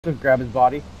To grab his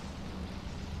body.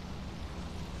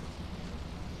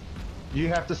 You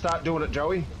have to start doing it,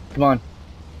 Joey. Come on.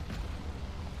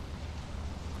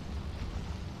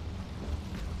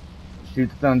 Shoot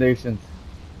the foundations.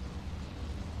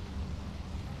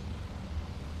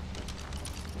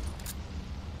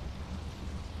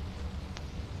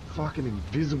 Fucking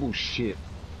invisible shit.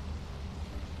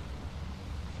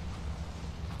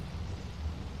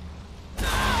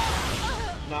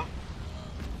 No.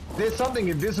 There's something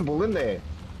invisible in there.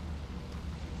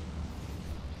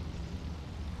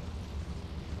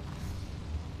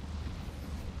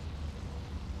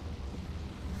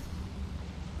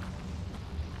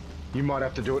 You might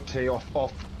have to do it T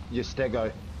off your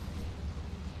stego.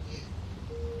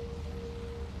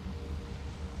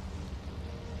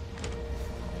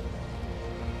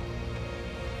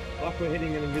 Like we're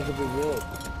hitting an invisible wall.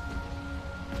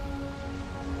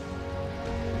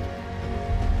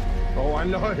 Oh, I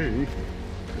know.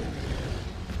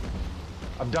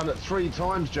 I've done it 3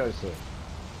 times, Joseph.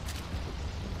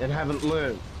 And haven't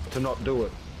learned to not do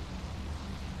it.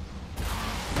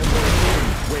 And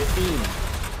we're in.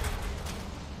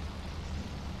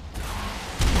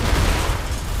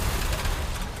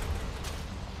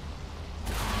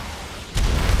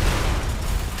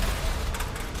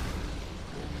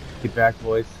 Get back,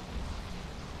 boys.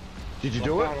 Did you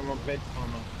do it? I'm on bed,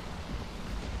 Palmer.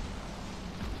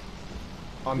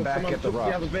 I'm back at the took the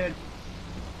raft. other bed.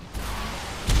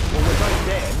 Well, we're both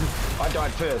dead. I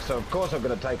died first, so of course I'm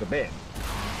going to take a bed.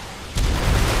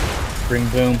 Bring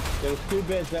boom. There was 2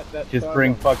 beds that Just side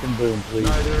bring one. fucking boom, please.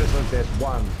 No, there isn't. There's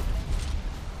one.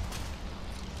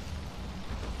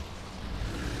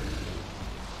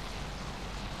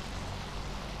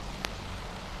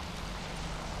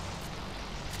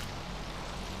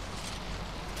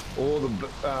 All the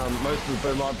most of the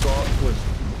boom I've got was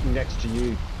next to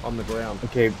you on the ground.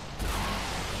 Okay.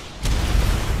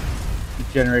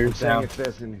 Generator's Seeing down. if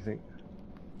there's anything.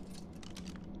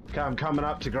 Okay, I'm coming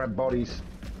up to grab bodies.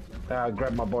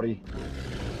 Grab my body,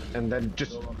 and then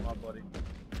just.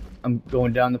 I'm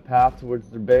going down the path towards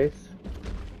their base.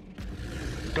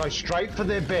 Go straight for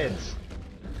their beds.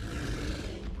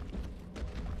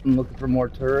 I'm looking for more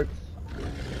turrets.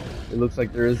 It looks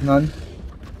like there is none.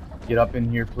 Get up in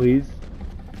here, please.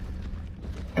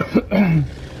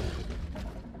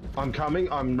 I'm coming.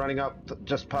 I'm running up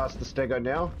just past the stego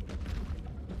now.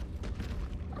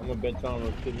 I'm on bedtime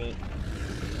of 2 minutes.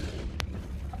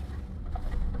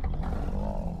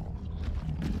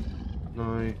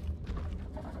 No.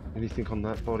 Anything on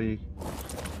that body?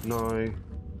 No.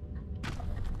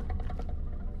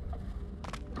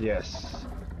 Yes.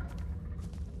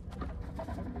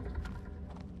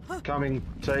 Coming,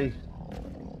 T.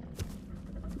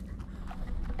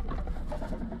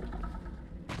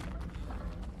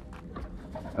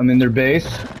 I'm in their base.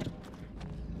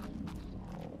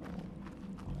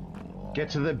 Get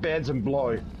to the beds and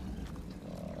blow.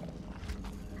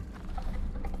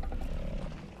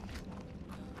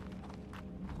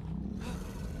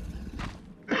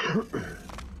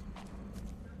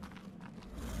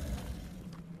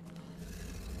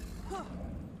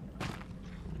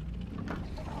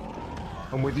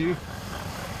 I'm with you.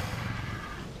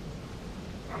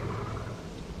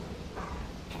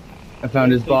 I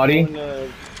found his body.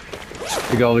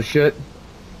 Big all the shit.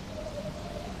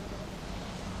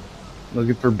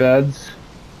 Looking for beds.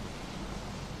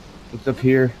 What's up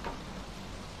here?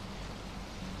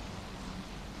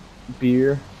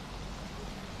 Beer.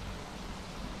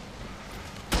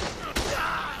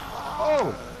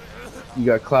 Oh! You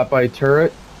got clapped by a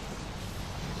turret.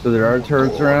 So there are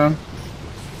turrets around.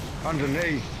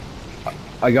 Underneath.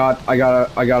 I got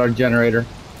a generator.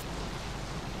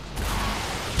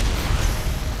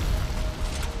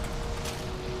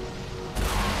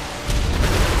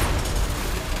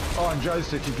 Oh, and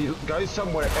Joseph, if you go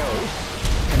somewhere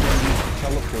else and then use the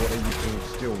teleporter, you can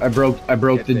still. I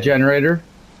broke get the there. generator.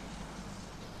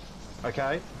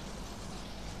 Okay.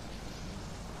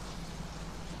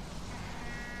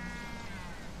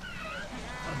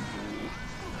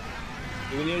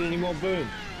 Do we need any more boom?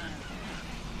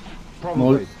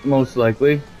 Probably. Most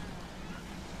likely.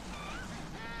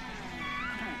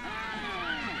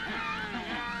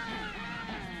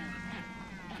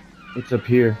 It's up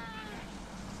here.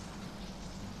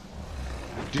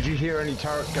 Did you hear any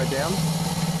turrets go down?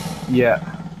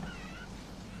 Yeah.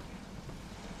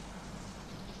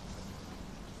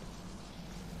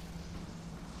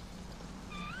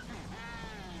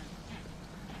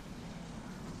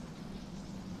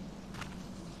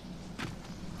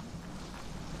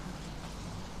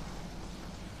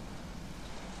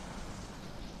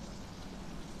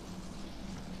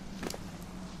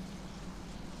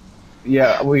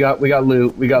 Yeah, we got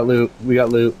loot. We got loot. We got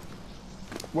loot.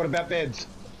 What about beds?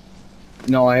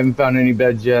 No, I haven't found any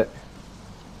beds yet.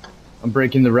 I'm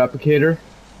breaking the replicator.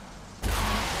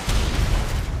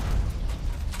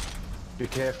 Be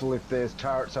careful if there's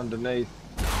turrets underneath.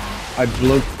 I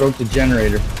broke the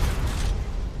generator.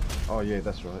 Oh yeah,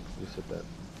 that's right. You said that.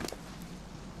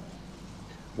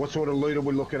 What sort of loot are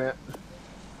we looking at?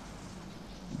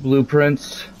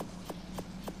 Blueprints.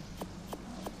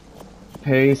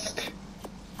 Paste.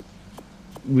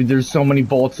 There's so many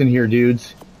vaults in here,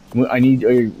 dudes. We need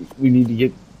to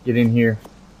get in here.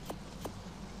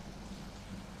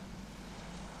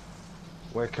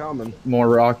 We're coming. More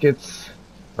rockets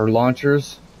or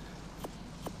launchers.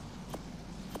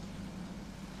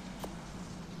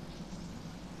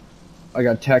 I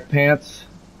got tech pants.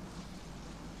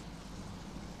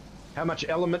 How much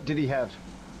element did he have?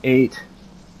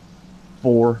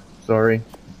 4. Sorry,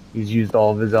 he's used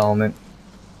all of his element.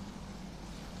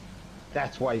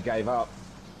 That's why he gave up.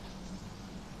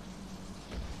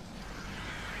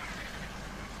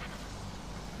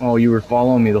 Oh, you were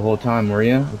following me the whole time, were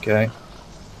you? Okay.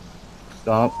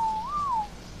 Stop.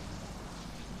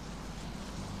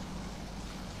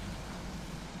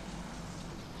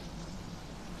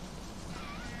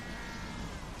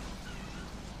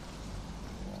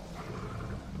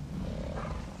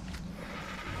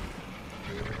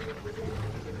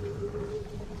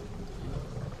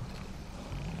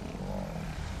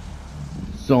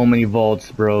 So many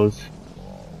vaults, bros.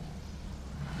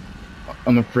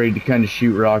 I'm afraid to kind of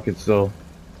shoot rockets, though.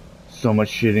 So much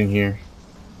shit in here.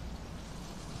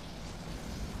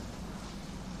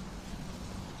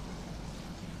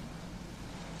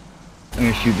 I'm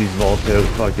gonna shoot these vaults out,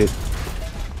 fuck it.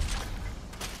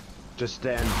 Just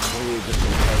stand clear just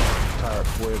in case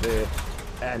turrets were there.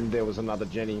 And there was another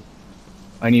Jenny.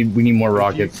 We need more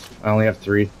rockets. I only have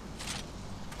 3.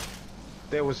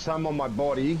 There was some on my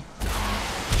body.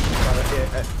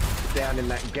 But down in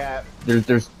that gap. There's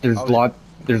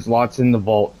lots in the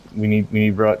vault. We need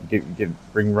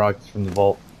bring rockets from the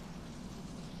vault.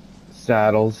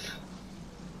 Saddles.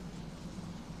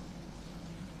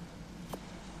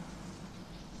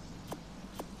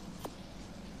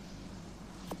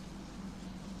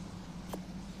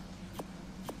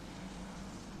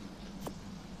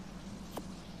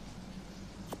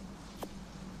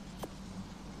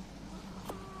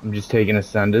 I'm just taking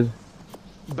Ascended.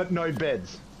 But no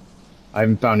beds. I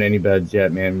haven't found any beds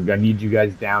yet, man. I need you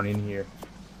guys down in here.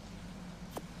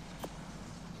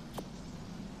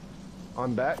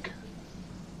 I'm back.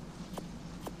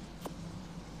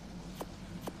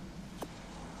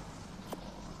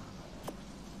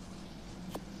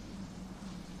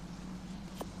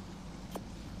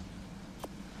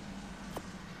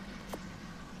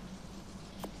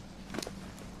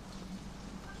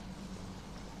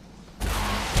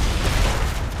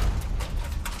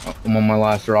 I'm on my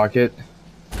last rocket.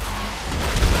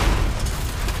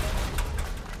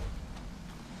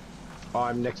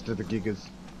 I'm next to the gigas.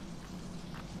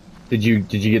 Did you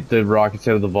get the rockets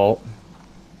out of the vault?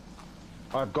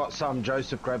 I've got some.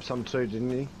 Joseph grabbed some too, didn't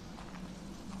he?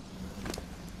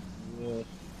 Yeah.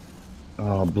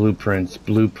 Oh, blueprints,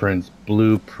 boys.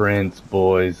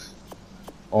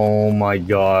 Oh my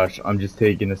gosh, I'm just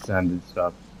taking Ascended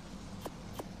stuff.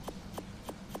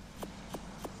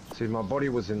 See, my body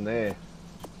was in there.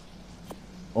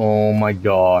 Oh my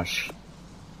gosh.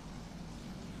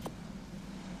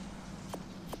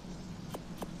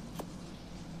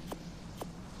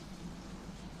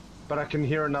 But I can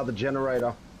hear another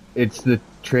generator. It's the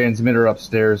transmitter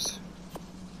upstairs.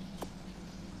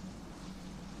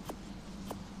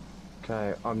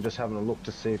 Okay, I'm just having a look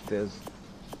to see if there's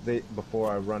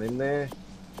before I run in there.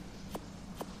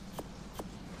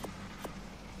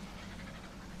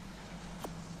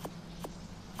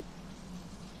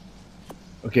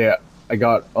 Okay, I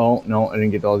got, oh no, I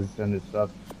didn't get all the Ascended stuff.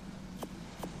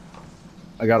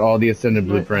 I got all the Ascended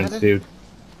blueprints, dude.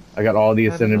 I got all the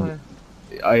Ascended.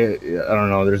 I don't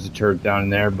know, there's a turret down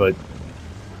there, but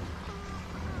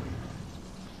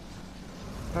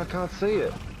I can't see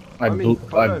it. I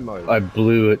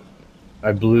blew it.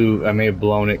 I may have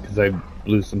blown it because I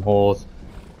blew some holes.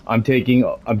 I'm taking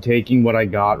what I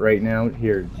got right now.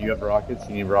 Here, do you have rockets?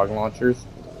 You need rocket launchers?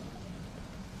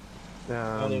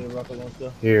 I need a rocket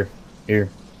launcher. Here.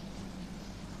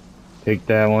 Take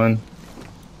that one. Do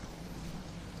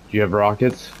you have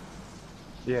rockets?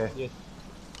 Yeah. Yes.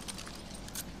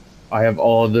 I have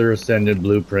all their Ascended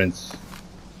blueprints.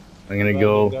 I'm gonna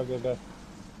go. Go.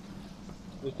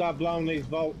 We start blowing these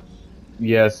vaults.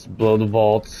 Yes, blow the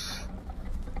vaults.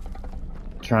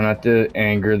 Try not to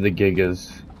anger the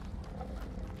gigas.